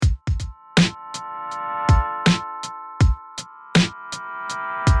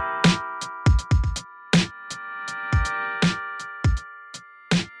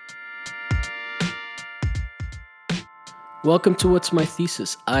Welcome to What's My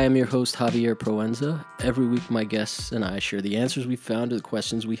Thesis? I am your host, Javier Proenza. Every week, my guests and I share the answers we found to the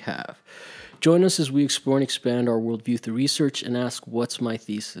questions we have. Join us as we explore and expand our worldview through research and ask, what's my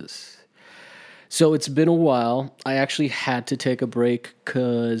thesis? So it's been a while. I actually had to take a break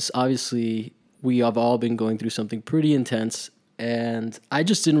because obviously we have all been going through something pretty intense, and I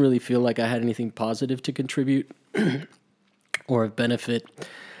just didn't really feel like I had anything positive to contribute or of benefit.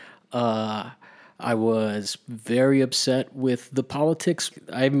 I was very upset with the politics.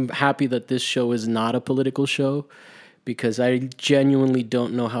 I'm happy that this show is not a political show because I genuinely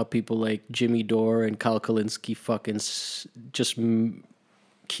don't know how people like Jimmy Dore and Kyle Kalinske fucking just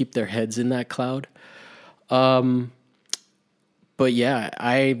keep their heads in that cloud. But yeah,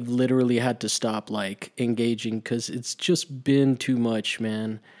 I literally had to stop like engaging because it's just been too much,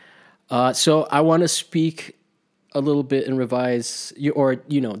 man. So I want to speak a little bit and revise or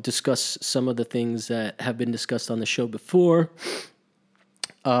discuss some of the things that have been discussed on the show before.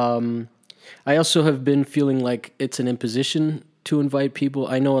 I also have been feeling like it's an imposition to invite people.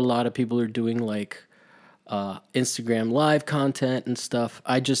 I know a lot of people are doing like Instagram live content and stuff.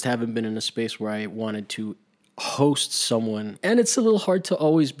 I just haven't been in a space where I wanted to host someone, and it's a little hard to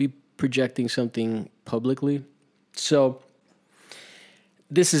always be projecting something publicly. So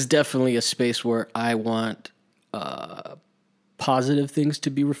this is definitely a space where I want positive things to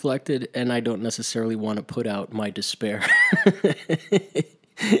be reflected, and I don't necessarily want to put out my despair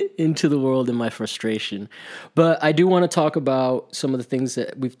into the world and my frustration. But I do want to talk about some of the things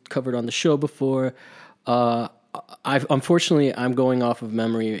that we've covered on the show before. Unfortunately, I'm going off of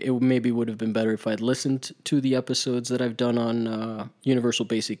memory. It maybe would have been better if I'd listened to the episodes that I've done on universal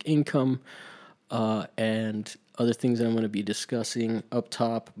basic income and other things that I'm going to be discussing up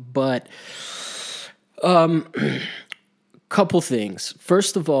top. But couple things.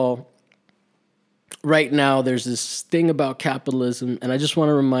 First of all, right now there's this thing about capitalism, and I just want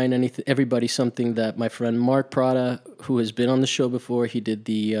to remind everybody something that my friend Mark Prada, who has been on the show before, he did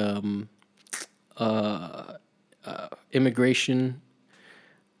the immigration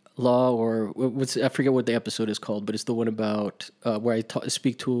law, or I forget what the episode is called, but it's the one about where I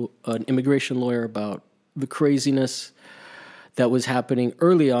speak to an immigration lawyer about the craziness that was happening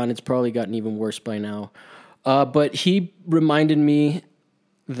early on. It's probably gotten even worse by now. But he reminded me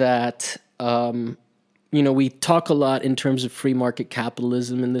that, we talk a lot in terms of free market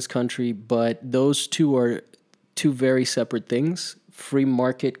capitalism in this country, but those two are two very separate things. Free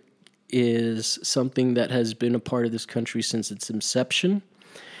market is something that has been a part of this country since its inception.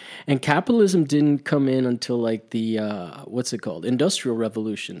 And capitalism didn't come in until like the, Industrial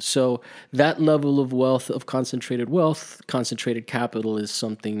Revolution. So that level of wealth, of concentrated wealth, concentrated capital is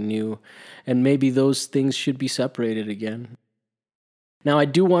something new. And maybe those things should be separated again. Now, I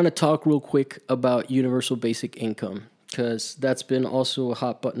do want to talk real quick about universal basic income, because that's been also a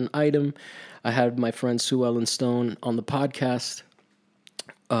hot button item. I had my friend Sue Ellen Stone on the podcast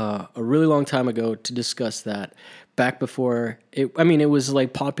a really long time ago to discuss that. Back before it was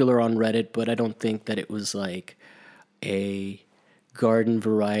like popular on Reddit, but I don't think that it was like a garden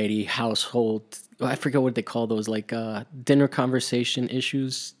variety household. I forget what they call those, like dinner conversation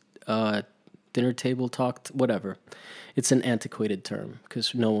issues, dinner table talk, whatever. It's an antiquated term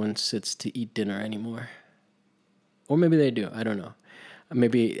because no one sits to eat dinner anymore. Or maybe they do. I don't know.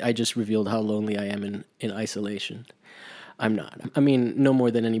 Maybe I just revealed how lonely I am in isolation. I'm not. No more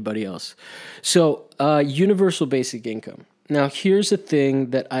than anybody else. So, universal basic income. Now, here's a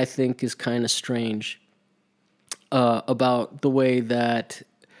thing that I think is kind of strange about the way that,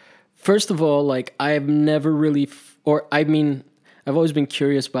 first of all, like, I've never really, I've always been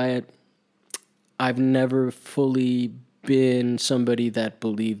curious by it. I've never fully been somebody that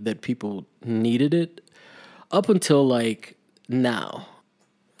believed that people needed it up until, like, now.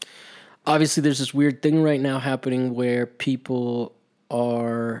 Obviously, there's this weird thing right now happening where people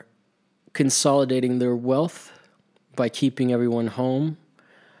are consolidating their wealth by keeping everyone home.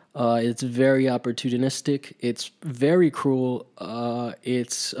 It's very opportunistic. It's very cruel.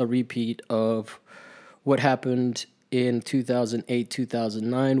 It's a repeat of what happened in 2008,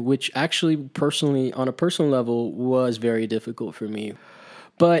 2009, which actually personally, on a personal level, was very difficult for me.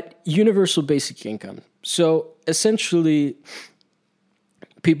 But universal basic income. So essentially,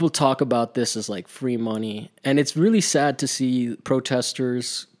 people talk about this as like free money, and it's really sad to see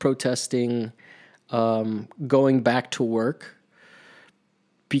protesters protesting going back to work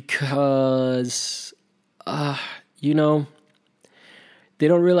because, they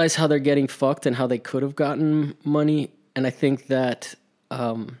don't realize how they're getting fucked and how they could have gotten money. And I think that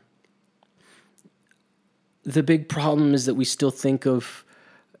the big problem is that we still think of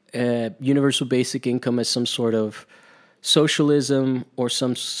universal basic income as some sort of socialism or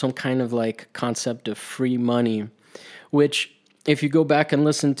some kind of like concept of free money, which if you go back and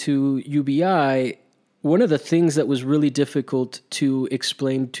listen to UBI, one of the things that was really difficult to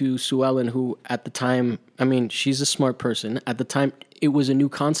explain to Sue Ellen, who at the time, I mean, she's a smart person. At the time, it was a new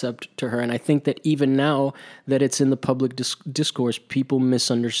concept to her. And I think that even now that it's in the public discourse, people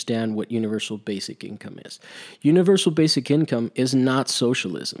misunderstand what universal basic income is. Universal basic income is not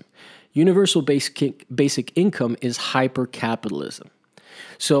socialism. Universal basic income is hyper-capitalism.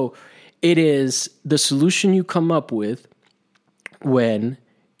 So it is the solution you come up with when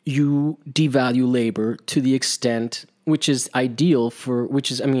you devalue labor to the extent which is ideal for,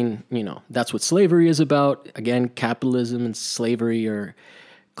 which is, I mean, you know, that's what slavery is about. Again, capitalism and slavery are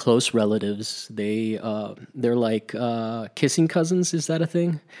close relatives. They're like kissing cousins. Is that a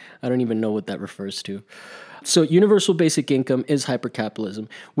thing? I don't even know what that refers to. So universal basic income is hypercapitalism,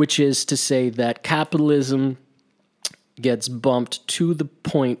 which is to say that capitalism gets bumped to the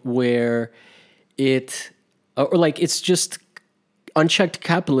point where it's just unchecked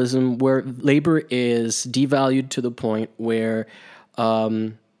capitalism where labor is devalued to the point where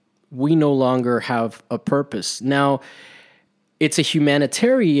we no longer have a purpose. Now, it's a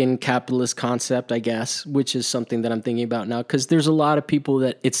humanitarian capitalist concept, I guess, which is something that I'm thinking about now, because there's a lot of people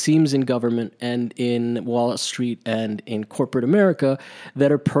that it seems in government and in Wall Street and in corporate America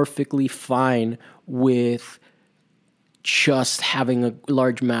that are perfectly fine with just having a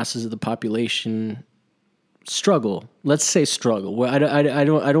large masses of the population struggle. Let's say struggle. Well, I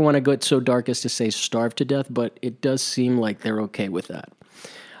don't want to go so dark as to say starve to death, but it does seem like they're okay with that.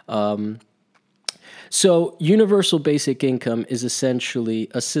 So universal basic income is essentially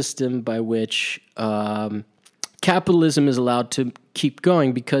a system by which capitalism is allowed to keep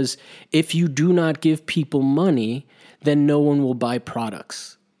going, because if you do not give people money, then no one will buy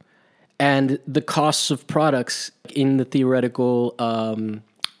products. And the costs of products in the theoretical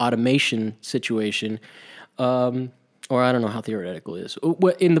automation situation, or I don't know how theoretical it is,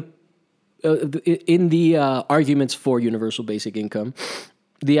 in the arguments for universal basic income,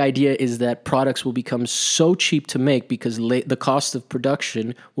 the idea is that products will become so cheap to make because the cost of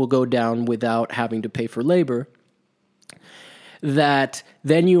production will go down without having to pay for labor, that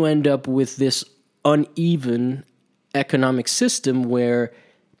then you end up with this uneven economic system where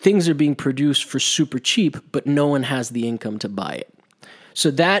things are being produced for super cheap, but no one has the income to buy it.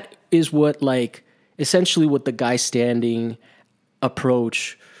 So that is what, like, essentially what the guy standing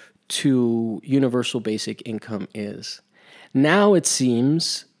approach to universal basic income is. Now it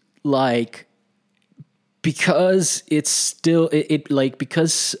seems like because it's still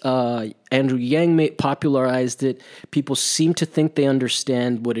because Andrew Yang popularized it, people seem to think they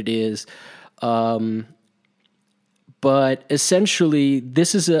understand what it is. But essentially,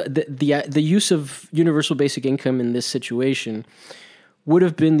 this is the use of universal basic income in this situation would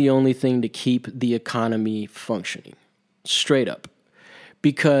have been the only thing to keep the economy functioning, straight up.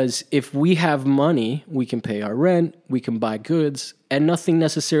 Because if we have money, we can pay our rent, we can buy goods, and nothing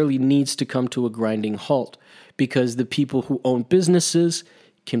necessarily needs to come to a grinding halt, because the people who own businesses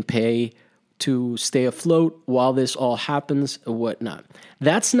can pay to stay afloat while this all happens or whatnot.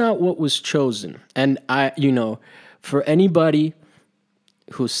 That's not what was chosen. And for anybody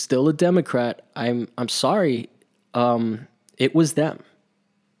who's still a Democrat, I'm sorry, it was them.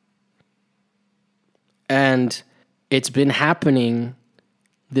 And it's been happening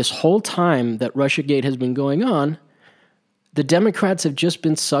this whole time that Russiagate has been going on. The Democrats have just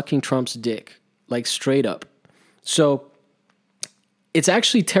been sucking Trump's dick, like straight up. So it's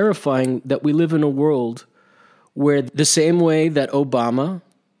actually terrifying that we live in a world where the same way that Obama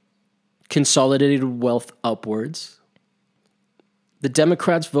consolidated wealth upwards, the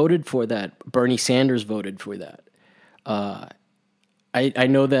Democrats voted for that. Bernie Sanders voted for that. I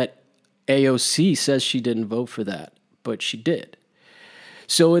know that AOC says she didn't vote for that, but she did.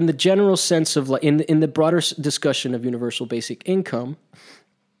 So in the general sense of, like, in the broader discussion of universal basic income,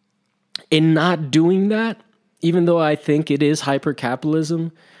 in not doing that, even though I think it is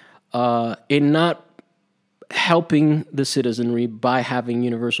hyper-capitalism, in not helping the citizenry by having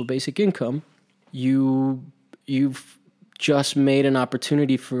universal basic income, you've just made an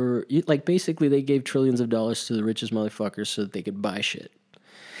opportunity for, like, basically they gave trillions of dollars to the richest motherfuckers so that they could buy shit.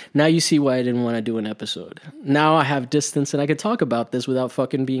 Now you see why I didn't want to do an episode. Now I have distance and I could talk about this without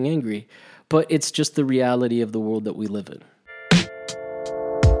fucking being angry. But it's just the reality of the world that we live in.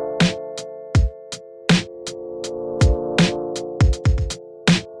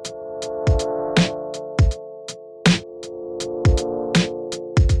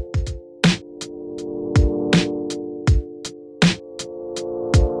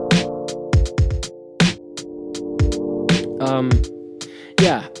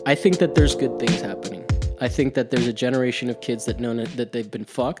 yeah, I think that there's good things happening. I think that there's a generation of kids that know that they've been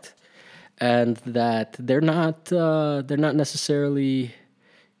fucked, and that they're not necessarily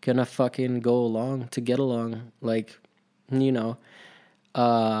gonna fucking go along to get along. Like, you know,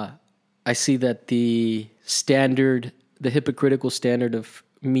 I see that the hypocritical standard of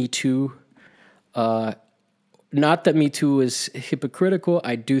Me Too. Not that Me Too is hypocritical.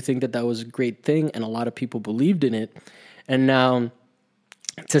 I do think that was a great thing, and a lot of people believed in it. And now,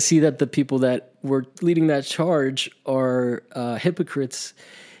 to see that the people that were leading that charge are hypocrites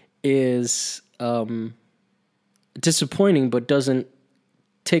is disappointing, but doesn't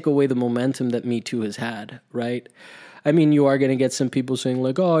take away the momentum that Me Too has had, right? I mean, you are going to get some people saying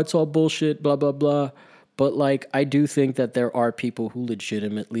like, oh, it's all bullshit, blah, blah, blah. But like, I do think that there are people who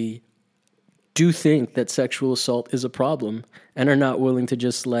legitimately do think that sexual assault is a problem and are not willing to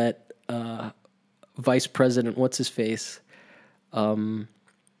just let Vice President, what's his face,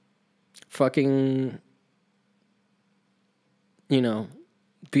 fucking, you know,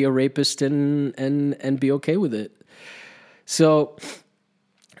 be a rapist and be okay with it. So,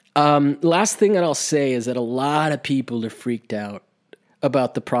 last thing that I'll say is that a lot of people are freaked out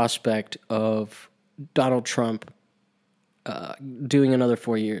about the prospect of Donald Trump doing another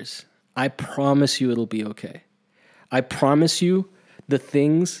 4 years. I promise you it'll be okay. I promise you the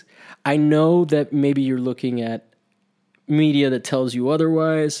things. I know that maybe you're looking at media that tells you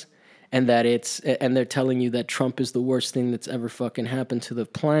otherwise, and that and they're telling you that Trump is the worst thing that's ever fucking happened to the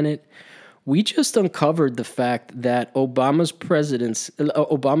planet. We just uncovered the fact that Obama's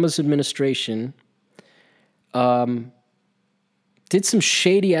administration did some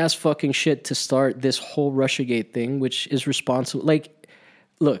shady ass fucking shit to start this whole Russiagate thing, which is responsible. Like,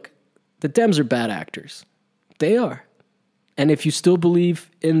 look, the Dems are bad actors. They are. And if you still believe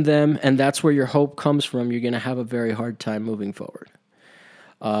in them and that's where your hope comes from, you're going to have a very hard time moving forward.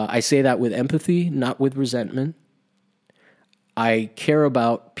 I say that with empathy, not with resentment. I care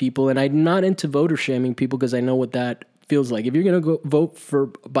about people, and I'm not into voter shaming people because I know what that feels like. If you're going to go vote for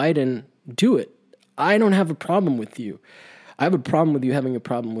Biden, do it. I don't have a problem with you. I have a problem with you having a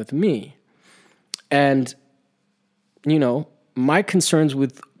problem with me. And, you know, my concerns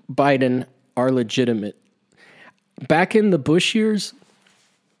with Biden are legitimate. Back in the Bush years,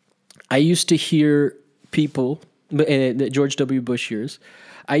 I used to hear people, the George W. Bush years,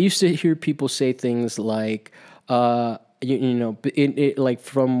 I used to hear people say things like, like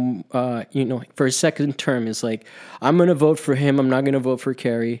from, for his second term, it's like, I'm going to vote for him. I'm not going to vote for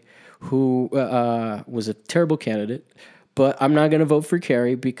Kerry, who was a terrible candidate. But I'm not going to vote for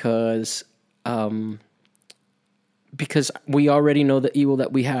Kerry because we already know the evil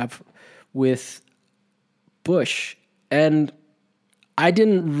that we have with Bush. And I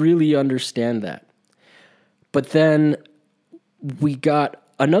didn't really understand that. But then we got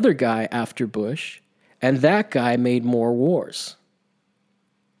another guy after Bush, and that guy made more wars.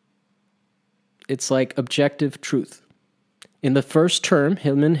 It's like objective truth. In the first term,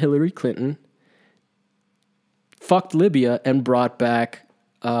 him and Hillary Clinton fucked Libya and brought back,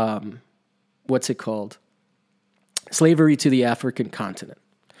 slavery to the African continent.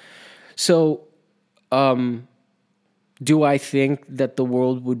 So, do I think that the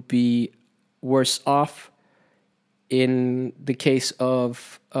world would be worse off in the case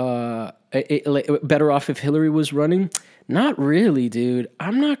of, better off if Hillary was running? Not really, dude.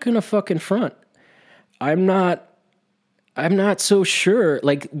 I'm not gonna fucking front. I'm not so sure.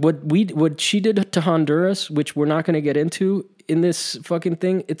 Like what she did to Honduras, which we're not going to get into in this fucking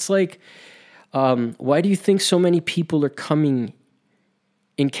thing. It's like, why do you think so many people are coming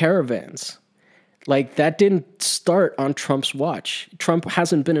in caravans? Like, that didn't start on Trump's watch. Trump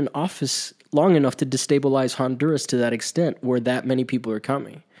hasn't been in office long enough to destabilize Honduras to that extent where that many people are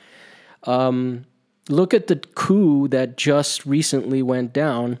coming. Look at the coup that just recently went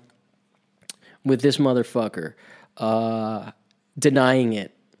down with this motherfucker. Denying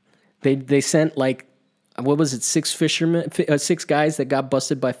it. They sent like, what was it, 6 guys that got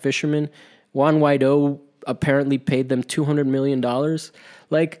busted by fishermen. Juan Guaido apparently paid them $200 million.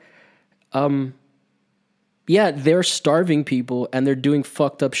 Like, yeah, they're starving people and they're doing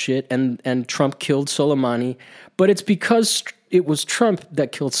fucked up shit, and Trump killed Soleimani, but it's because it was Trump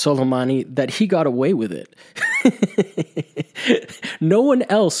that killed Soleimani that he got away with it. No one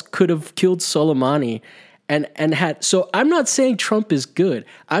else could have killed Soleimani and had. So I'm not saying Trump is good.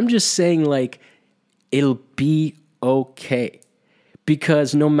 I'm just saying, like, it'll be okay.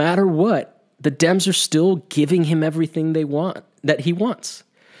 Because no matter what, the Dems are still giving him everything that he wants.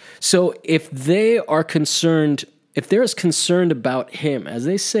 So if they are concerned, if they're as concerned about him as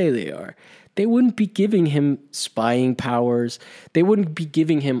they say they are, they wouldn't be giving him spying powers. They wouldn't be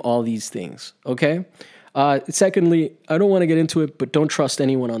giving him all these things, okay? Secondly, I don't want to get into it, but don't trust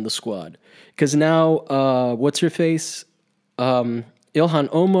anyone on the squad. Because now, what's her face? Ilhan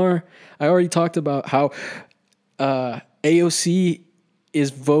Omar. I already talked about how AOC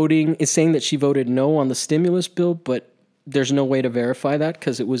is saying that she voted no on the stimulus bill, but there's no way to verify that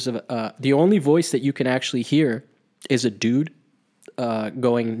because it was the only voice that you can actually hear is a dude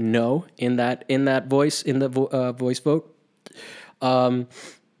going no in that voice in the voice vote.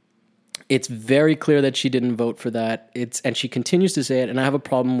 It's very clear that she didn't vote for that. And she continues to say it. And I have a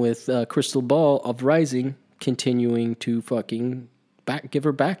problem with Crystal Ball of Rising continuing to fucking give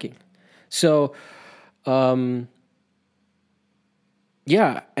her backing. So, yeah.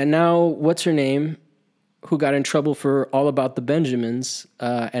 And now, what's her name? Who got in trouble for All About the Benjamins,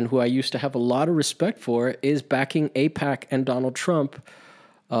 and who I used to have a lot of respect for, is backing AIPAC and Donald Trump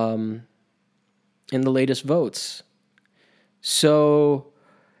in the latest votes. So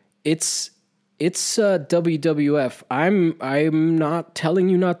it's WWF. I'm not telling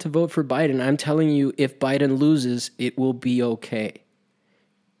you not to vote for Biden. I'm telling you if Biden loses, it will be okay.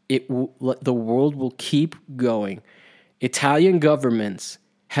 The world will keep going. Italian governments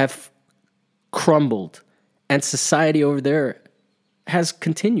have crumbled, and society over there has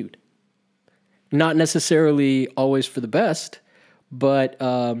continued. Not necessarily always for the best, but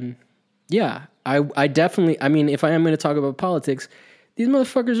yeah, I definitely, I mean, if I am going to talk about politics, these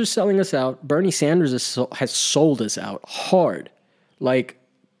motherfuckers are selling us out. Bernie Sanders has sold us out hard. Like,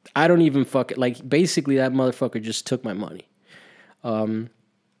 I don't even like, basically that motherfucker just took my money. Am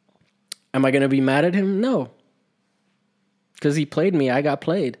I going to be mad at him? No. Because he played me, I got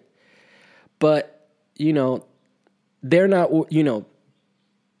played. But, they're not,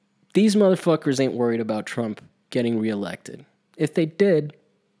 these motherfuckers ain't worried about Trump getting reelected. If they did,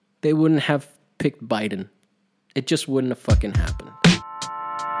 they wouldn't have picked Biden. It just wouldn't have fucking happened.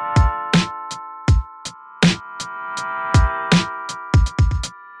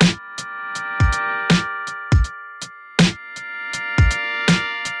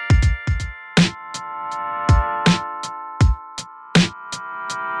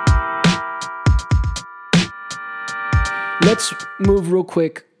 Let's move real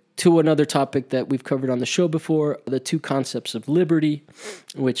quick to another topic that we've covered on the show before, the two concepts of liberty,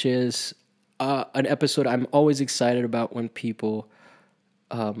 which is an episode I'm always excited about when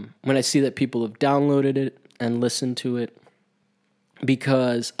I see that people have downloaded it and listened to it,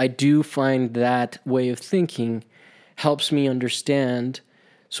 because I do find that way of thinking helps me understand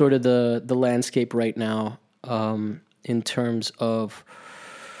sort of the landscape right now in terms of,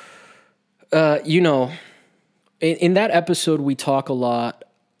 in that episode, we talk a lot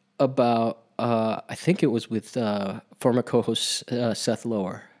about, I think it was with former co-host Seth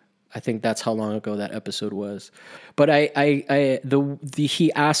Lower. I think that's how long ago that episode was. But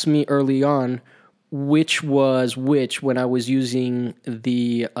he asked me early on which was which when I was using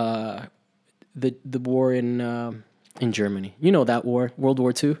the war in Germany. You know that war, World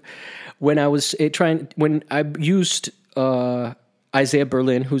War II. When I used Isaiah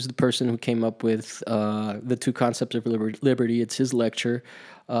Berlin, who's the person who came up with the two concepts of liberty. It's his lecture.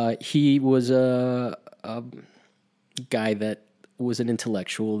 He was a guy that was an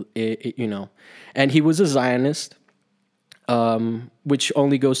intellectual, and he was a Zionist, which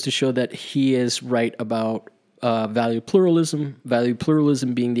only goes to show that he is right about value pluralism. Value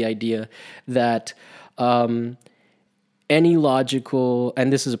pluralism being the idea that any logical,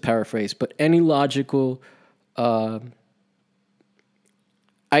 and this is a paraphrase, but any logical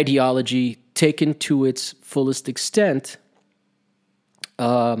ideology taken to its fullest extent,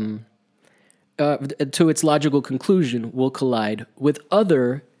 to its logical conclusion, will collide with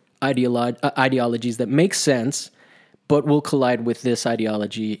other ideologies that make sense, but will collide with this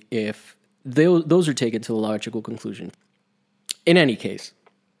ideology if those are taken to the logical conclusion. In any case,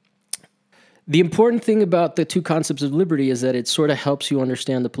 the important thing about the two concepts of liberty is that it sort of helps you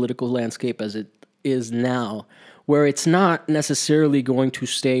understand the political landscape as it is now, where it's not necessarily going to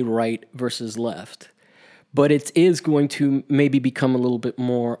stay right versus left, but it is going to maybe become a little bit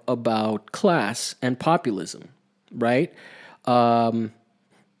more about class and populism, right? The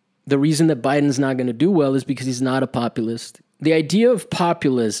reason that Biden's not going to do well is because he's not a populist. The idea of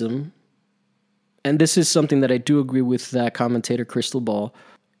populism, and this is something that I do agree with that commentator Crystal Ball,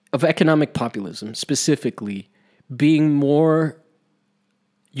 of economic populism specifically being more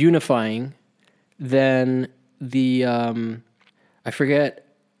unifying than the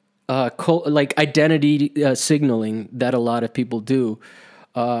identity signaling that a lot of people do.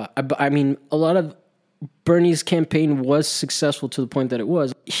 I mean, a lot of Bernie's campaign was successful to the point that it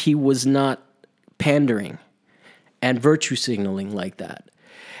was, he was not pandering and virtue signaling like that.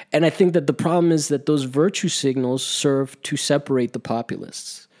 And I think that the problem is that those virtue signals serve to separate the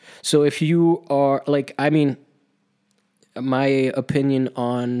populists. So if you are like, I mean, my opinion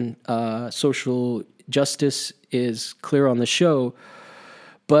on social justice is clear on the show,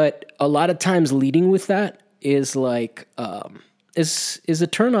 but a lot of times leading with that is like is a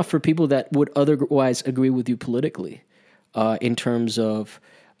turnoff for people that would otherwise agree with you politically, in terms of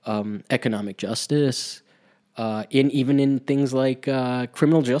economic justice, even in things like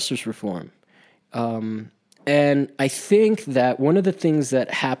criminal justice reform. And I think that one of the things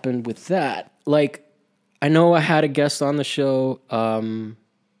that happened with that, like, I know I had a guest on the show,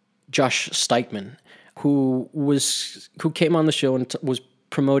 Josh Steitman, who came on the show and was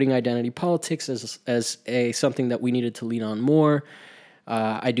promoting identity politics as something that we needed to lean on more.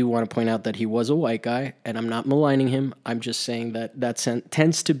 I do want to point out that he was a white guy, and I'm not maligning him. I'm just saying that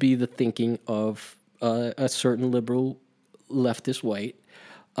tends to be the thinking of a certain liberal leftist white.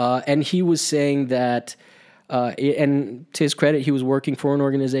 And he was saying that, and to his credit, he was working for an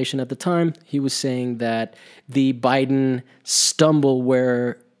organization at the time. He was saying that the Biden stumble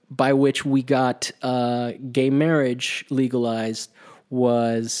by which we got gay marriage legalized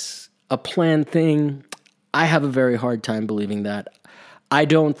was a planned thing. I have a very hard time believing that. I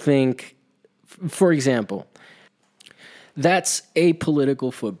don't think, for example, that's a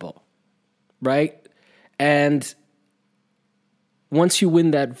political football, right? And once you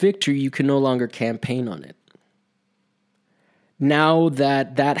win that victory, you can no longer campaign on it. Now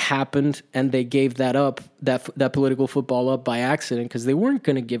that happened and they gave that up, that political football up by accident, because they weren't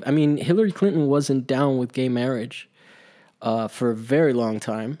going to give, I mean, Hillary Clinton wasn't down with gay marriage for a very long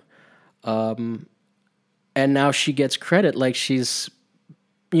time. And now she gets credit like she's,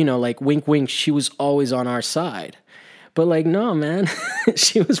 like wink, wink, she was always on our side. But like, no, man,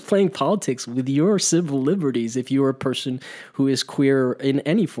 she was playing politics with your civil liberties if you're a person who is queer in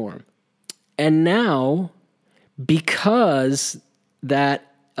any form. And now, because that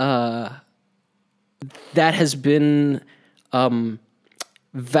has been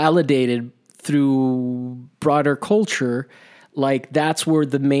validated through broader culture, like that's where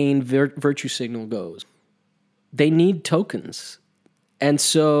the main virtue signal goes. They need tokens. And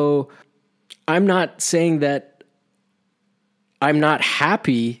so I'm not saying that I'm not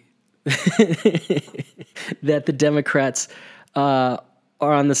happy that the Democrats are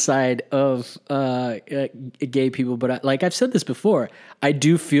on the side of gay people, but like I've said this before, I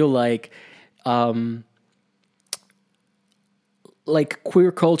do feel like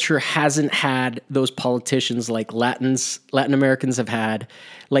queer culture hasn't had those politicians like Latin Americans have had.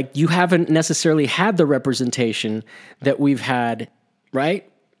 Like, you haven't necessarily had the representation that we've had, right?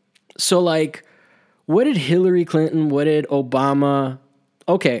 So like, what did Hillary Clinton, what did Obama?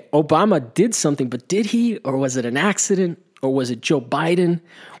 Okay, Obama did something, but did he? Or was it an accident? Or was it Joe Biden?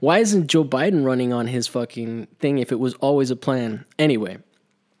 Why isn't Joe Biden running on his fucking thing if it was always a plan? Anyway,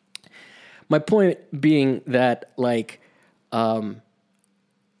 my point being that, like, I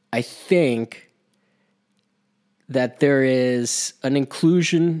think that there is an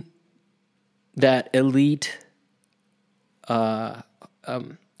inclusion that elite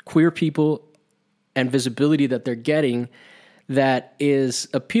queer people and visibility that they're getting that is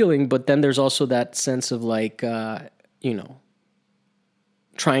appealing, but then there's also that sense of like,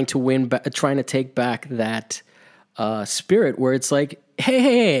 trying to take back that spirit where it's like,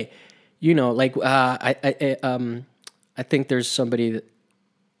 hey, I think there's somebody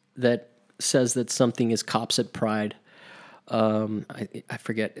that says that something is cops at Pride. I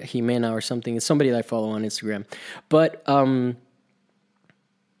forget, Jimena or something. It's somebody that I follow on Instagram. But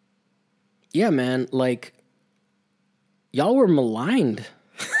yeah, man, like, y'all were maligned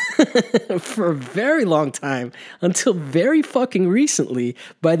for a very long time until very fucking recently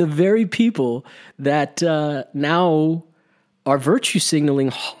by the very people that now are virtue signaling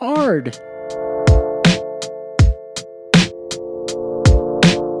hard.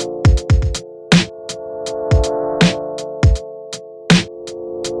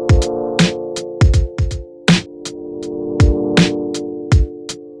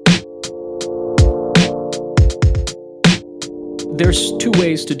 There's two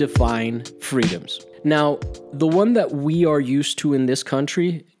ways to define freedoms. Now, the one that we are used to in this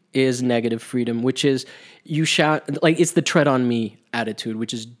country is negative freedom, which is it's the tread on me attitude,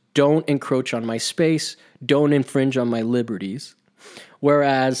 which is don't encroach on my space, don't infringe on my liberties.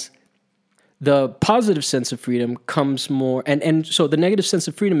 Whereas The positive sense of freedom comes more, and so the negative sense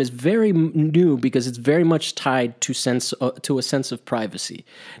of freedom is very new because it's very much tied to a sense of privacy.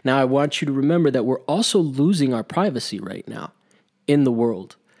 Now, I want you to remember that we're also losing our privacy right now in the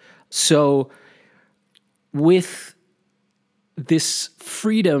world. So, with this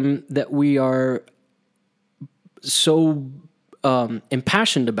freedom that we are so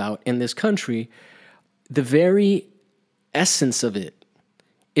impassioned about in this country, the very essence of it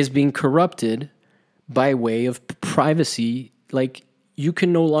is being corrupted by way of privacy. Like, you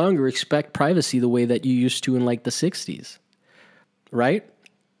can no longer expect privacy the way that you used to in like the 60s, right?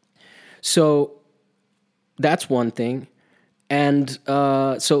 So that's one thing. And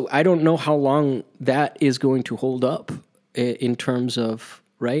so I don't know how long that is going to hold up in terms of,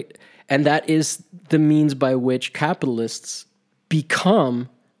 right? And that is the means by which capitalists become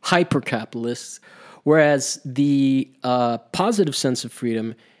hyper-capitalists, whereas the positive sense of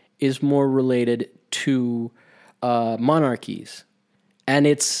freedom is more related to monarchies. And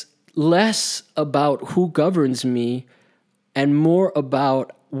it's less about who governs me and more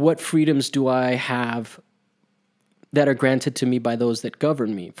about what freedoms do I have that are granted to me by those that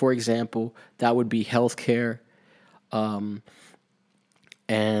govern me. For example, that would be healthcare. And,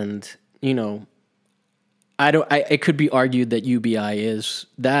 you know, it could be argued that UBI is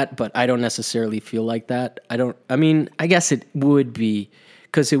that, but I don't necessarily feel like that. I guess it would be,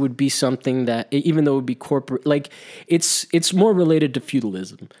 because it would be something that, even though it would be corporate, like it's more related to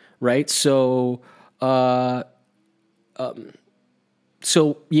feudalism, right? So that's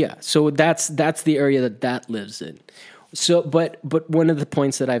the area that lives in. So, but one of the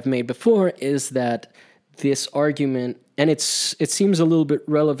points that I've made before is that this argument, and it seems a little bit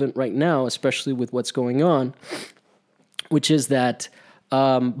relevant right now, especially with what's going on, which is that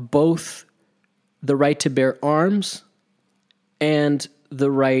both the right to bear arms and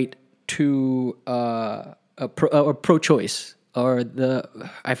the right to pro-choice, or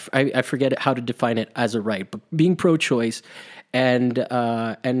I forget how to define it as a right, but being pro-choice and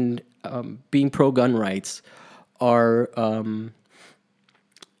being pro-gun rights are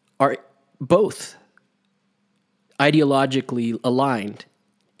both ideologically aligned,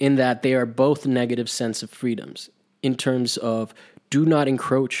 in that they are both negative sense of freedoms in terms of do not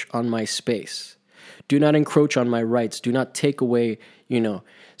encroach on my space, do not encroach on my rights, do not take away,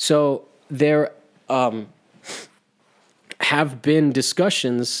 So there have been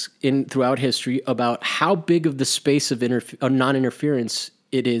discussions throughout history about how big of the space of non-interference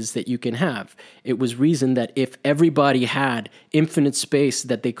it is that you can have. It was reasoned that if everybody had infinite space,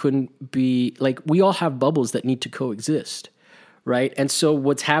 that they couldn't be, like, we all have bubbles that need to coexist, right? And so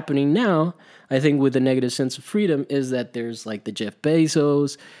what's happening now, I think, with the negative sense of freedom is that there's like the Jeff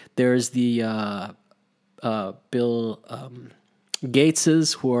Bezos, there's the Bill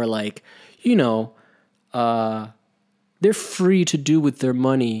Gateses, who are like, they're free to do with their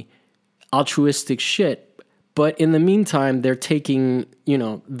money altruistic shit. But in the meantime, they're taking,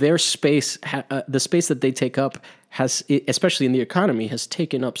 their space, the space that they take up has, especially in the economy, has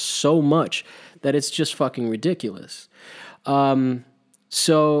taken up so much that it's just fucking ridiculous.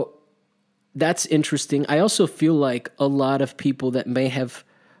 So that's interesting. I also feel like a lot of people that may have,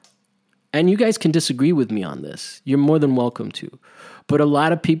 and you guys can disagree with me on this, you're more than welcome to, but a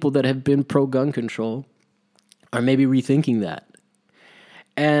lot of people that have been pro-gun control are maybe rethinking that.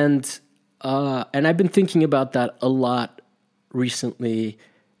 And I've been thinking about that a lot recently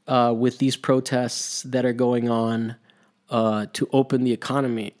with these protests that are going on to open the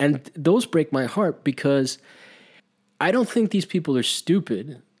economy. And those break my heart because I don't think these people are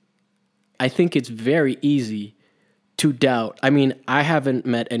stupid. I think it's very easy to doubt. I mean, I haven't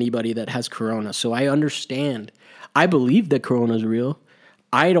met anybody that has corona, so I understand. I believe that corona is real.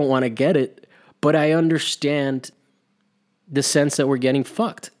 I don't want to get it, but I understand the sense that we're getting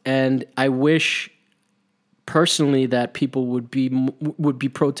fucked. And I wish personally that people would be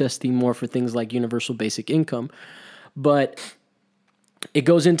protesting more for things like universal basic income. But it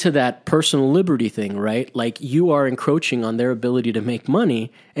goes into that personal liberty thing, right? Like, you are encroaching on their ability to make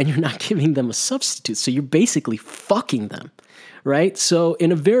money and you're not giving them a substitute. So you're basically fucking them, right? So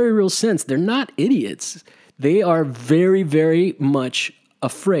in a very real sense, they're not idiots. They are very, very much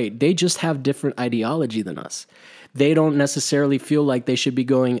afraid. They just have different ideology than us. They don't necessarily feel like they should be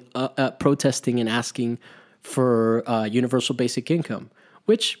going protesting and asking for universal basic income,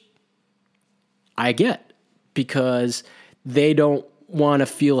 which I get, because they don't want to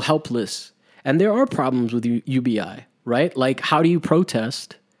feel helpless. And there are problems with UBI, right? Like, how do you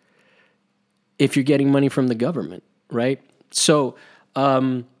protest if you're getting money from the government, right? So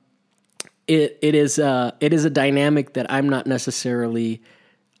it is a dynamic that I'm not necessarily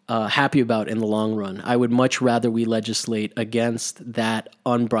happy about in the long run. I would much rather we legislate against that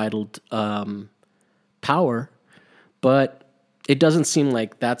unbridled power, but it doesn't seem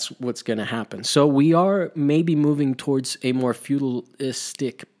like that's what's going to happen. So we are maybe moving towards a more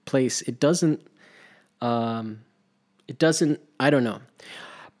feudalistic place. It doesn't, I don't know.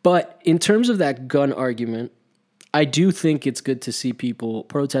 But in terms of that gun argument, I do think it's good to see people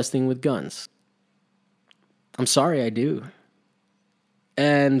protesting with guns. I'm sorry, I do.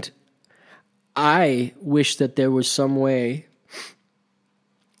 And I wish that there was some way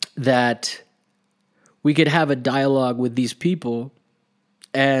that we could have a dialogue with these people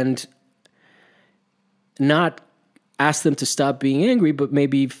and not ask them to stop being angry, but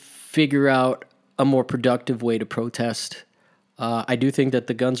maybe figure out a more productive way to protest. I do think that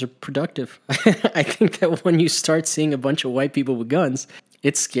the guns are productive. I think that when you start seeing a bunch of white people with guns,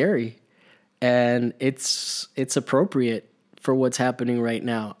 it's scary. And it's appropriate for what's happening right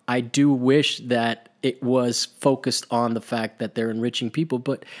now. I do wish that it was focused on the fact that they're enriching people,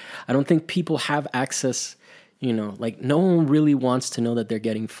 but I don't think people have access, like no one really wants to know that they're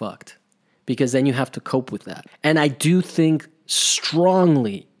getting fucked, because then you have to cope with that. And I do think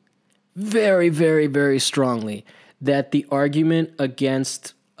strongly, very, very, very strongly, that the argument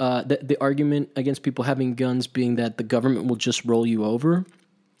against the argument against people having guns being that the government will just roll you over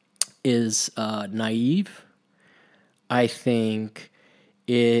is naive. I think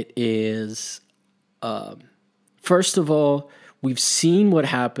it is, first of all, we've seen what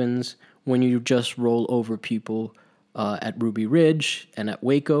happens when you just roll over people at Ruby Ridge and at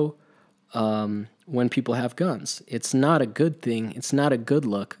Waco when people have guns. It's not a good thing. It's not a good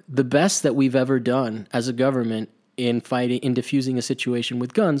look. The best that we've ever done as a government in diffusing a situation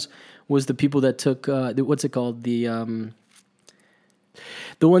with guns was the people that took, what's it called? The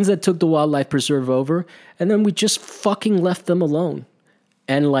ones that took the wildlife preserve over, and then we just fucking left them alone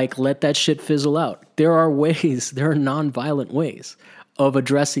and let that shit fizzle out. There are nonviolent ways of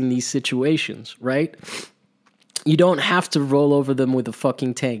addressing these situations, right? You don't have to roll over them with a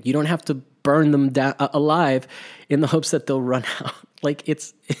fucking tank. You don't have to burn them down alive in the hopes that they'll run out.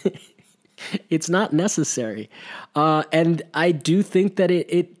 It's not necessary. And I do think that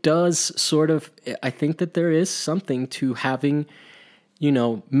it does I think that there is something to having,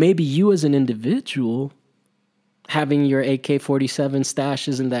 maybe you as an individual having your AK-47 stash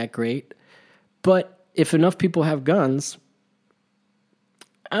isn't that great. But if enough people have guns,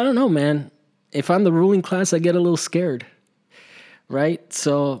 I don't know, man. If I'm the ruling class, I get a little scared, right?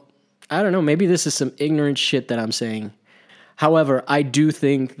 So I don't know. Maybe this is some ignorant shit that I'm saying. However, I do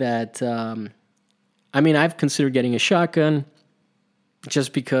think that, I've considered getting a shotgun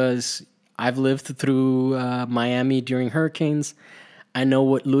just because I've lived through Miami during hurricanes. I know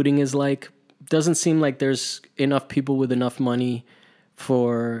what looting is like. Doesn't seem like there's enough people with enough money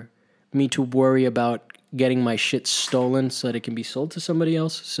for me to worry about getting my shit stolen so that it can be sold to somebody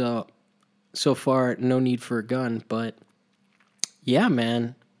else. So far, no need for a gun. But yeah,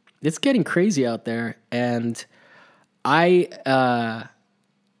 man, it's getting crazy out there. And I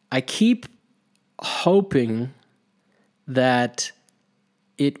keep hoping that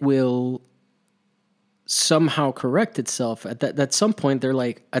it will somehow correct itself. At some point, I'm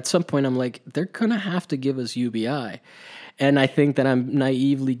like, they're gonna have to give us UBI, and I think that I'm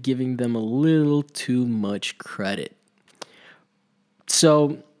naively giving them a little too much credit.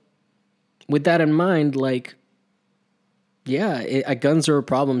 So, with that in mind, guns are a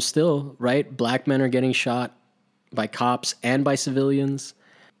problem still, right? Black men are getting shot by cops and by civilians.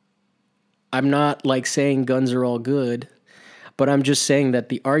 I'm not saying guns are all good, but I'm just saying that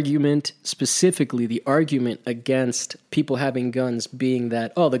specifically the argument against people having guns being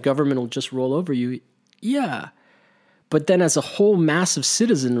that, the government will just roll over you. Yeah. But then as a whole mass of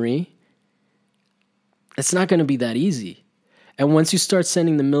citizenry, it's not going to be that easy. And once you start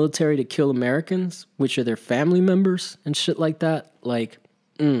sending the military to kill Americans, which are their family members and shit like that, I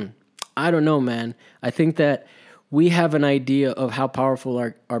don't know, man. I think that we have an idea of how powerful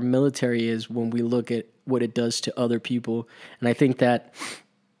our military is when we look at what it does to other people. And I think that,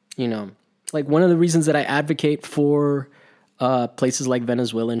 one of the reasons that I advocate for places like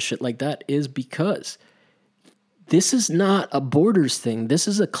Venezuela and shit like that is because this is not a borders thing. This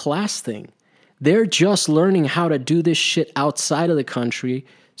is a class thing. They're just learning how to do this shit outside of the country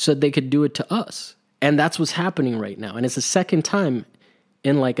so they could do it to us. And that's what's happening right now. And it's the second time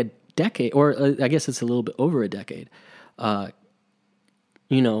in a decade, or I guess it's a little bit over a decade, that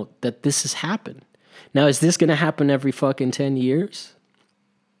this has happened. Now, is this going to happen every fucking 10 years?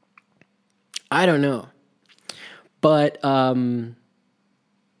 I don't know. But, bottom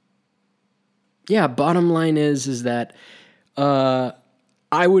line is that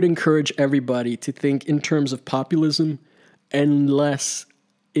I would encourage everybody to think in terms of populism and less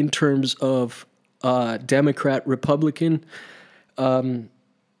in terms of Democrat, Republican. I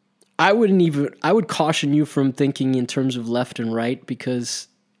would caution you from thinking in terms of left and right, because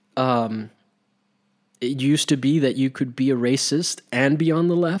it used to be that you could be a racist and be on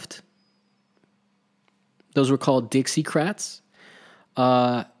the left. Those were called Dixiecrats.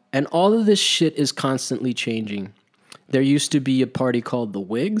 And all of this shit is constantly changing. There used to be a party called the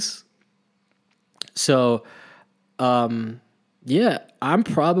Whigs. So, yeah, I'm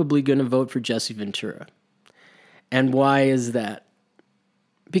probably going to vote for Jesse Ventura. And why is that?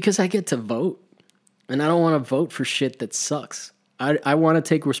 Because I get to vote. And I don't want to vote for shit that sucks. I want to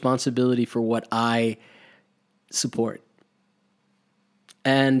take responsibility for what I support.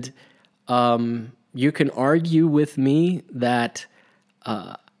 And you can argue with me that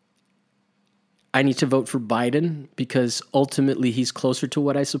I need to vote for Biden because ultimately he's closer to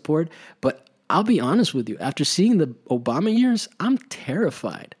what I support. But I'll be honest with you. After seeing the Obama years, I'm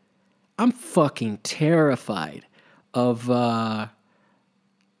terrified. I'm fucking terrified of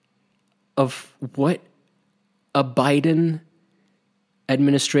what a Biden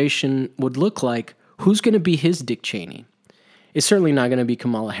administration would look like. Who's going to be his Dick Cheney? It's certainly not going to be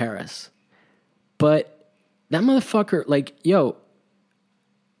Kamala Harris. But that motherfucker, like, yo,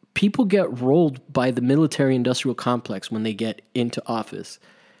 people get rolled by the military-industrial complex when they get into office.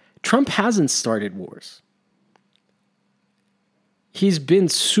 Trump hasn't started wars. He's been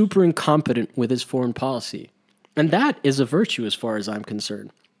super incompetent with his foreign policy. And that is a virtue as far as I'm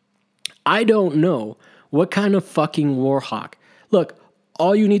concerned. I don't know what kind of fucking war hawk. Look,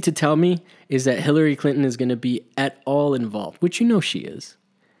 all you need to tell me is that Hillary Clinton is going to be at all involved, which you know she is.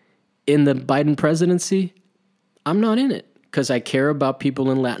 In the Biden presidency, I'm not in it because I care about people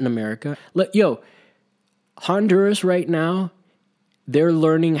in Latin America. Honduras right now, they're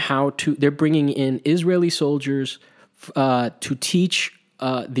learning they're bringing in Israeli soldiers to teach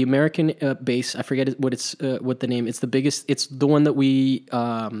the American base. I forget what the name. It's the biggest. It's the one that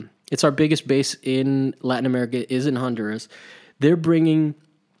it's our biggest base in Latin America is in Honduras. They're bringing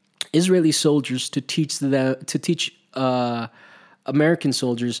Israeli soldiers to teach American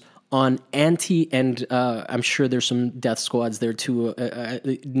soldiers on and I'm sure there's some death squads there too.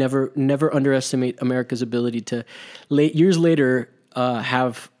 Never underestimate America's ability to years later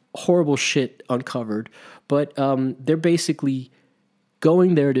have horrible shit uncovered. But they're basically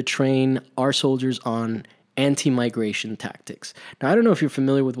going there to train our soldiers on anti-migration tactics. Now, I don't know if you're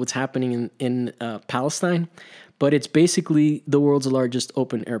familiar with what's happening in Palestine, but it's basically the world's largest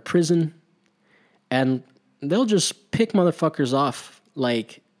open-air prison, and they'll just pick motherfuckers off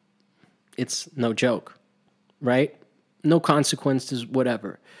like it's no joke, right? No consequences,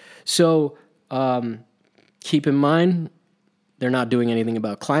 whatever. So keep in mind, they're not doing anything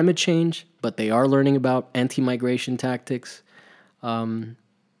about climate change, but they are learning about anti-migration tactics. I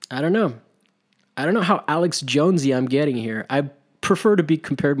don't know how Alex Jonesy I'm getting here. I prefer to be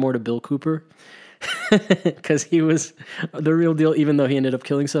compared more to Bill Cooper because he was the real deal, even though he ended up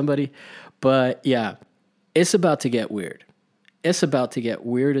killing somebody. But yeah, it's about to get weird. It's about to get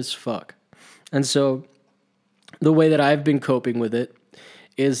weird as fuck. And so the way that I've been coping with it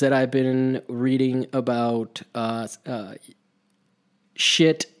is that I've been reading about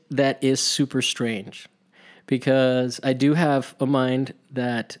shit that is super strange, because I do have a mind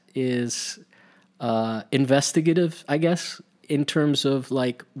that is investigative, I guess, in terms of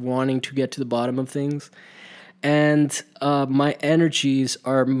like wanting to get to the bottom of things. And my energies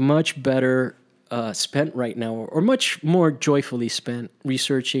are much better spent right now, or much more joyfully spent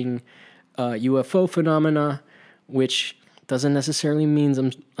researching UFO phenomena, which doesn't necessarily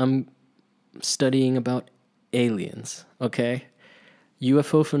mean I'm studying about aliens, okay?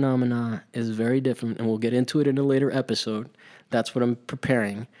 UFO phenomena is very different, and we'll get into it in a later episode. That's what I'm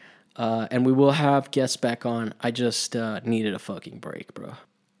preparing. And we will have guests back on. I just needed a fucking break, bro.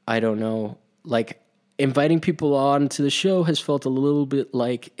 I don't know. Like, inviting people on to the show has felt a little bit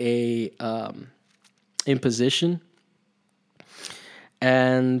like a imposition.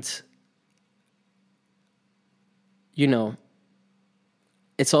 And, you know,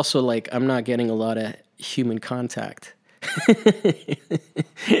 it's also like I'm not getting a lot of human contact.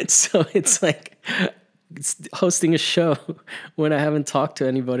 So it's like hosting a show when I haven't talked to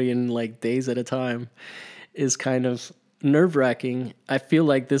anybody in like days at a time is kind of nerve-wracking. I feel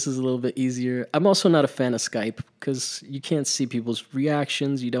like this is a little bit easier. I'm also not a fan of Skype because you can't see people's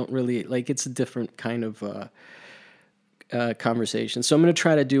reactions. You don't really, like, it's a different kind of conversation. So I'm going to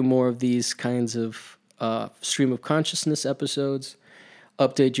try to do more of these kinds of stream of consciousness episodes,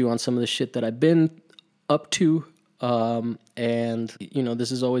 update you on some of the shit that I've been up to And, this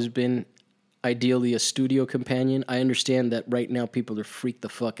has always been ideally a studio companion. I understand that right now people are freaked the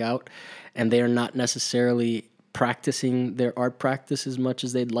fuck out and they are not necessarily practicing their art practice as much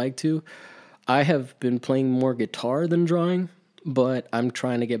as they'd like to. I have been playing more guitar than drawing, but I'm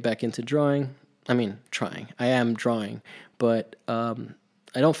trying to get back into drawing. I am drawing, but I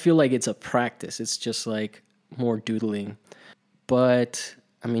don't feel like it's a practice. It's just like more doodling. But,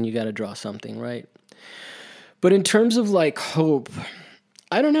 you got to draw something, right? But in terms of like hope,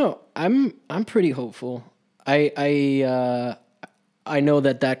 I don't know. I'm pretty hopeful. I know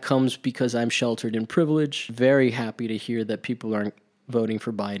that comes because I'm sheltered in privilege. Very happy to hear that people aren't voting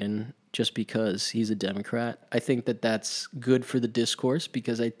for Biden just because he's a Democrat. I think that that's good for the discourse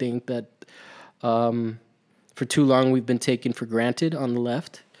because I think that for too long we've been taken for granted on the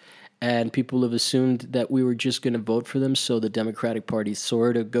left, and people have assumed that we were just going to vote for them, so the Democratic Party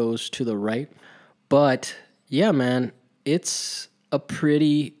sort of goes to the right. But yeah, man, it's a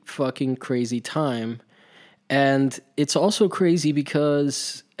pretty fucking crazy time. And it's also crazy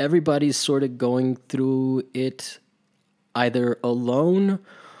because everybody's sort of going through it either alone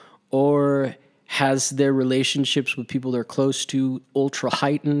or has their relationships with people they're close to ultra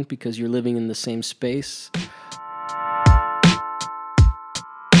heightened because you're living in the same space.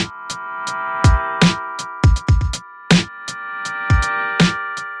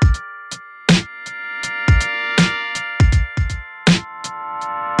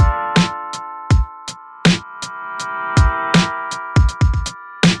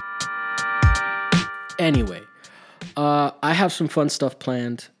 Anyway, I have some fun stuff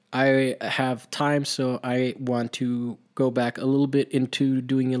planned. I have time, so I want to go back a little bit into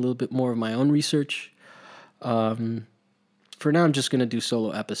doing a little bit more of my own research. For now, I'm just going to do solo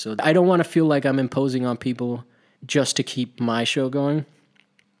episodes. I don't want to feel like I'm imposing on people just to keep my show going.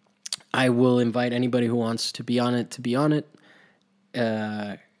 I will invite anybody who wants to be on it,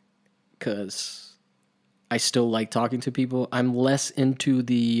 because I still like talking to people. I'm less into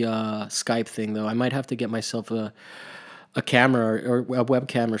the Skype thing, though. I might have to get myself a camera or a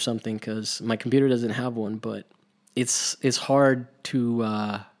webcam or something because my computer doesn't have one. But it's hard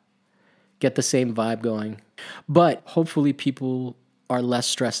to get the same vibe going. But hopefully people are less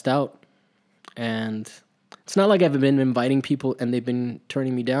stressed out. And it's not like I've been inviting people and they've been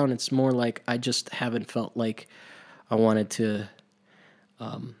turning me down. It's more like I just haven't felt like I wanted to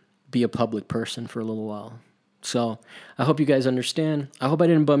be a public person for a little while. So I hope you guys understand. I hope I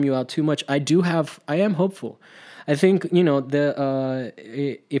didn't bum you out too much. I am hopeful. I think,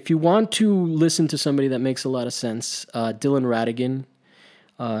 if you want to listen to somebody that makes a lot of sense, Dylan Ratigan,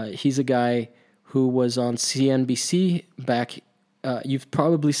 he's a guy who was on CNBC back. You've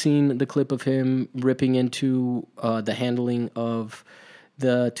probably seen the clip of him ripping into the handling of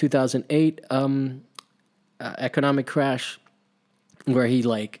the 2008 economic crash, where he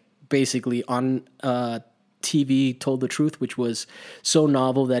basically on TV told the truth, which was so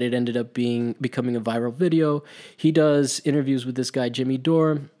novel that it ended up becoming a viral video. He does interviews with this guy, Jimmy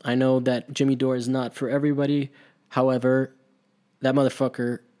Dore. I know that Jimmy Dore is not for everybody. However, that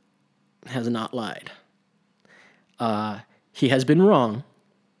motherfucker has not lied. He has been wrong,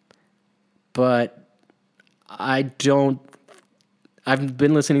 but I've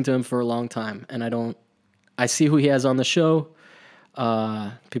been listening to him for a long time, and I see who he has on the show.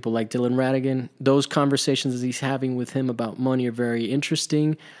 People like Dylan Ratigan. Those conversations that he's having with him about money are very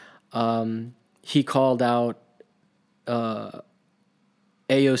interesting. He called out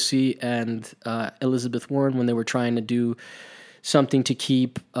AOC and Elizabeth Warren when they were trying to do something to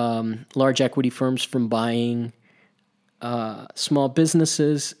keep large equity firms from buying small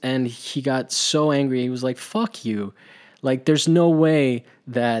businesses, and he got so angry. He was like, fuck you. There's no way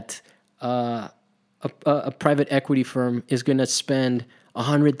that a private equity firm is going to spend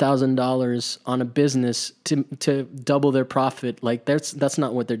 $100,000 on a business to double their profit. That's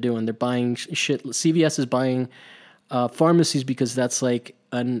not what they're doing. They're buying shit. CVS is buying pharmacies because that's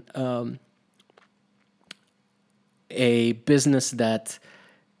a business that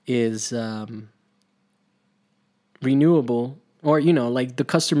is renewable, or the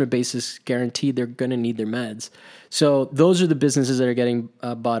customer base is guaranteed they're going to need their meds. So those are the businesses that are getting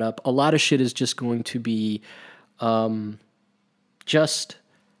bought up. A lot of shit is just going to be just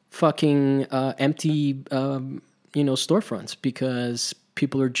fucking empty storefronts because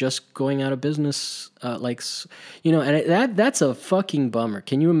people are just going out of business. And that's a fucking bummer.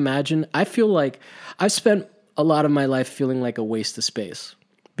 Can you imagine? I feel like I've spent a lot of my life feeling like a waste of space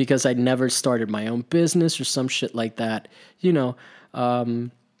because I never started my own business or some shit like that.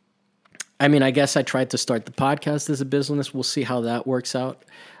 I guess I tried to start the podcast as a business. We'll see how that works out.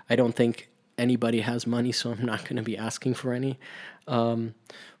 I don't think anybody has money, so I'm not going to be asking for any.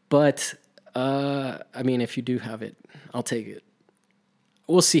 But I mean, if you do have it, I'll take it.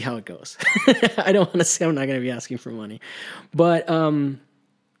 We'll see how it goes. I don't want to say I'm not going to be asking for money, but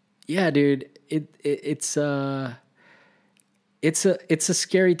yeah, dude, it's a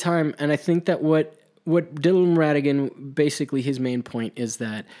scary time, and I think that what Dylan Ratigan, basically his main point is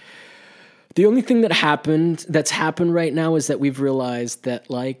that the only thing that's happened right now is that we've realized that,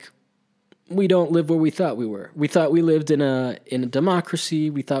 like, we don't live where we thought we were. We thought we lived in a democracy.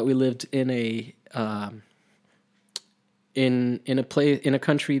 We thought we lived in a in a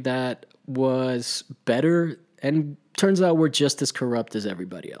country that was better, and turns out we're just as corrupt as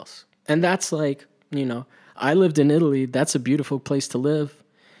everybody else. And that's like, I lived in Italy. That's a beautiful place to live.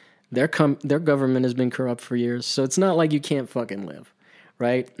 Their government has been corrupt for years, so it's not like you can't fucking live,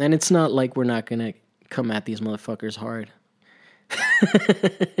 right? And it's not like we're not gonna come at these motherfuckers hard.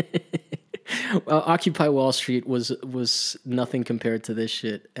 Occupy Wall Street was nothing compared to this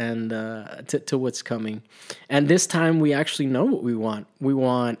shit, and to what's coming. And this time we actually know what we want. We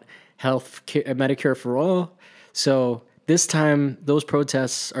want health care, Medicare for all. So this time those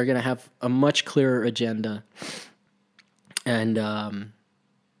protests are going to have a much clearer agenda. And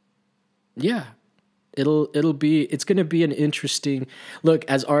yeah, it's going to be an interesting look.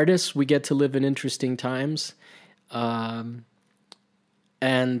 As artists, we get to live in interesting times. And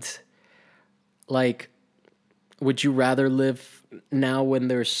like, would you rather live now when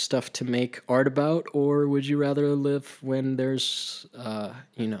there's stuff to make art about, or would you rather live when there's,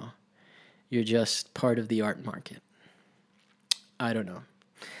 you're just part of the art market? I don't know.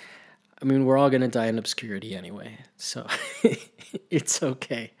 I mean, we're all going to die in obscurity anyway, so it's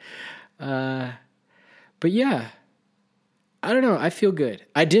okay. But yeah, I don't know. I feel good.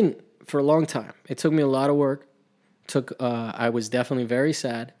 I didn't for a long time. It took me a lot of work. I was definitely very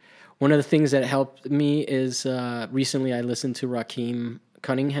sad. One of the things that helped me is recently I listened to Rakim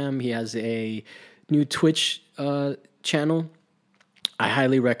Cunningham. He has a new Twitch channel. I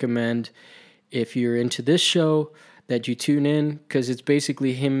highly recommend, if you're into this show, that you tune in, because it's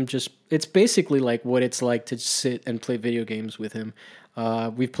basically it's basically like what it's like to sit and play video games with him.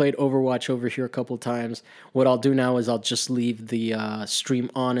 We've played Overwatch over here a couple times. What I'll do now is I'll just leave the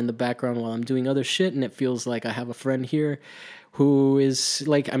stream on in the background while I'm doing other shit, and it feels like I have a friend here who is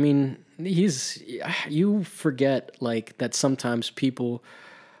like, I mean, you forget like that sometimes people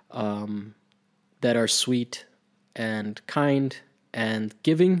that are sweet and kind and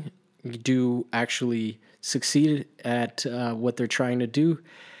giving do actually succeed at what they're trying to do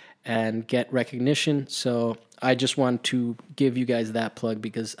and get recognition. So I just want to give you guys that plug,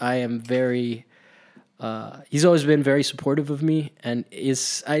 because I am he's always been very supportive of me, and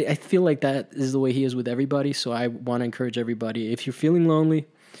I feel like that is the way he is with everybody. So I want to encourage everybody, if you're feeling lonely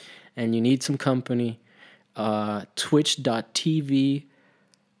and you need some company, twitch.tv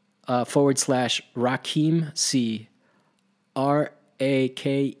 /Rakeem C, RAKEEMC.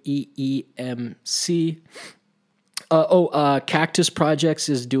 Cactus Projects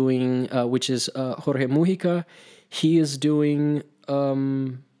is doing, which is Jorge Mujica. He is doing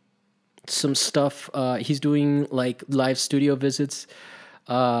some stuff. He's doing like live studio visits,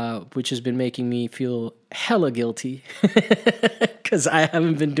 which has been making me feel hella guilty, because I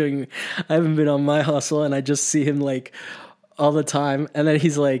haven't been on my hustle, and I just see him like all the time, and then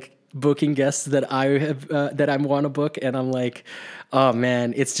he's like booking guests that I want to book, and I'm like, oh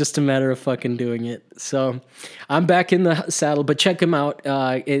man, it's just a matter of fucking doing it. So I'm back in the saddle, but check him out.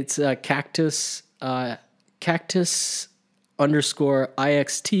 It's cactus _IXT.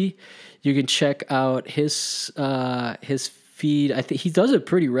 You can check out his feed. I think he does it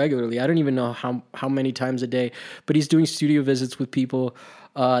pretty regularly. I don't even know how many times a day, but he's doing studio visits with people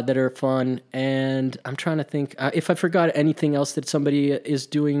that are fun. And I'm trying to think if I forgot anything else that somebody is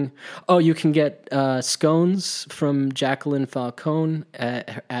doing. Oh, you can get scones from Jacqueline Falcone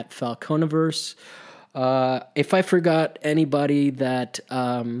at Falconiverse. If I forgot anybody that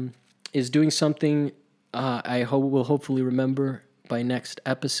is doing something, I will hopefully remember by next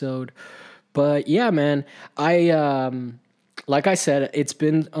episode. But yeah, man, like I said, it's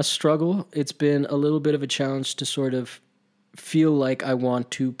been a struggle. It's been a little bit of a challenge to sort of feel like I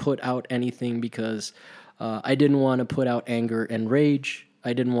want to put out anything, because I didn't want to put out anger and rage.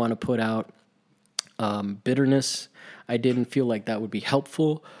 I didn't want to put out bitterness. I didn't feel like that would be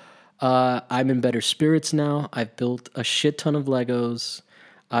helpful. I'm in better spirits now. I've built a shit ton of Legos.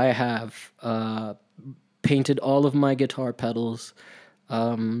 I have painted all of my guitar pedals.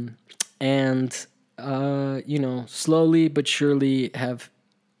 And slowly but surely have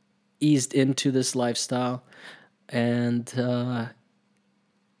eased into this lifestyle, and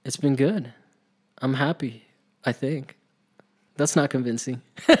it's been good. I'm happy, I think. That's not convincing.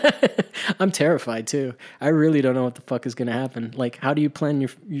 I'm terrified too. I really don't know what the fuck is going to happen. Like, how do you plan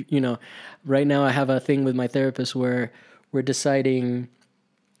right now I have a thing with my therapist where we're deciding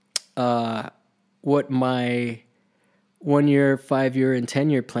what my 1 year, 5 year, and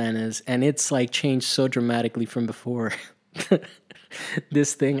 10 year plan is. And it's like changed so dramatically from before.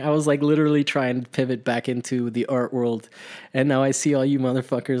 This thing, I was like literally trying to pivot back into the art world. And now I see all you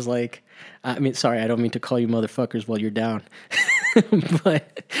motherfuckers like, I mean, sorry, I don't mean to call you motherfuckers while you're down.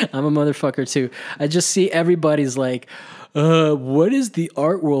 But I'm a motherfucker too. I just see everybody's like, what is the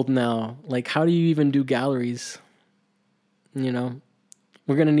art world now? Like, how do you even do galleries? You know,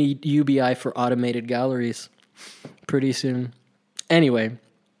 we're going to need UBI for automated galleries pretty soon. Anyway,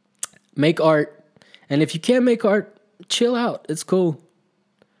 make art. And if you can't make art, chill out. It's cool.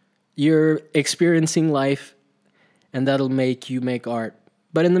 You're experiencing life, and that'll make you make art.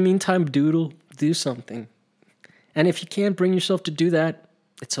 But in the meantime, doodle, do something. And if you can't bring yourself to do that,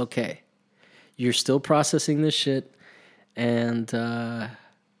 it's okay. You're still processing this shit, and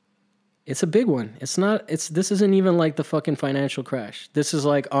it's a big one. This isn't even like the fucking financial crash. This is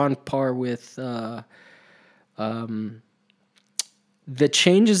like on par with the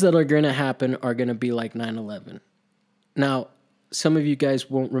changes that are going to happen are going to be like 9/11. Now, some of you guys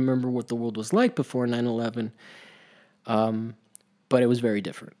won't remember what the world was like before 9/11, but it was very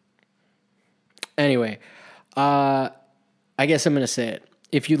different. Anyway, I guess I'm going to say it.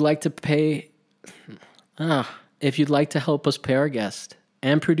 If you'd like to help us pay our guest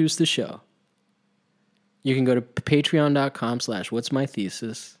and produce the show, you can go to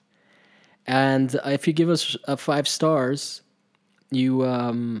patreon.com/whatsmythesis. And if you give us 5 stars, you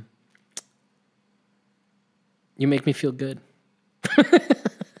make me feel good.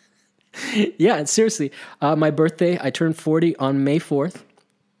 Yeah, seriously. My birthday, I turned 40 on May 4th.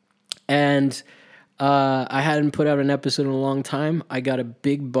 And I hadn't put out an episode in a long time. I got a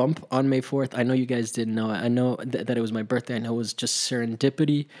big bump on May 4th. I know you guys didn't know. I know that it was my birthday. I know it was just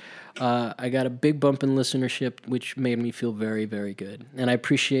serendipity. I got a big bump in listenership, which made me feel very, very good. And I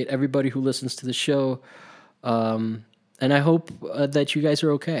appreciate everybody who listens to the show. And I hope that you guys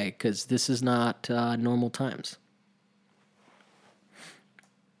are okay, because this is not normal times.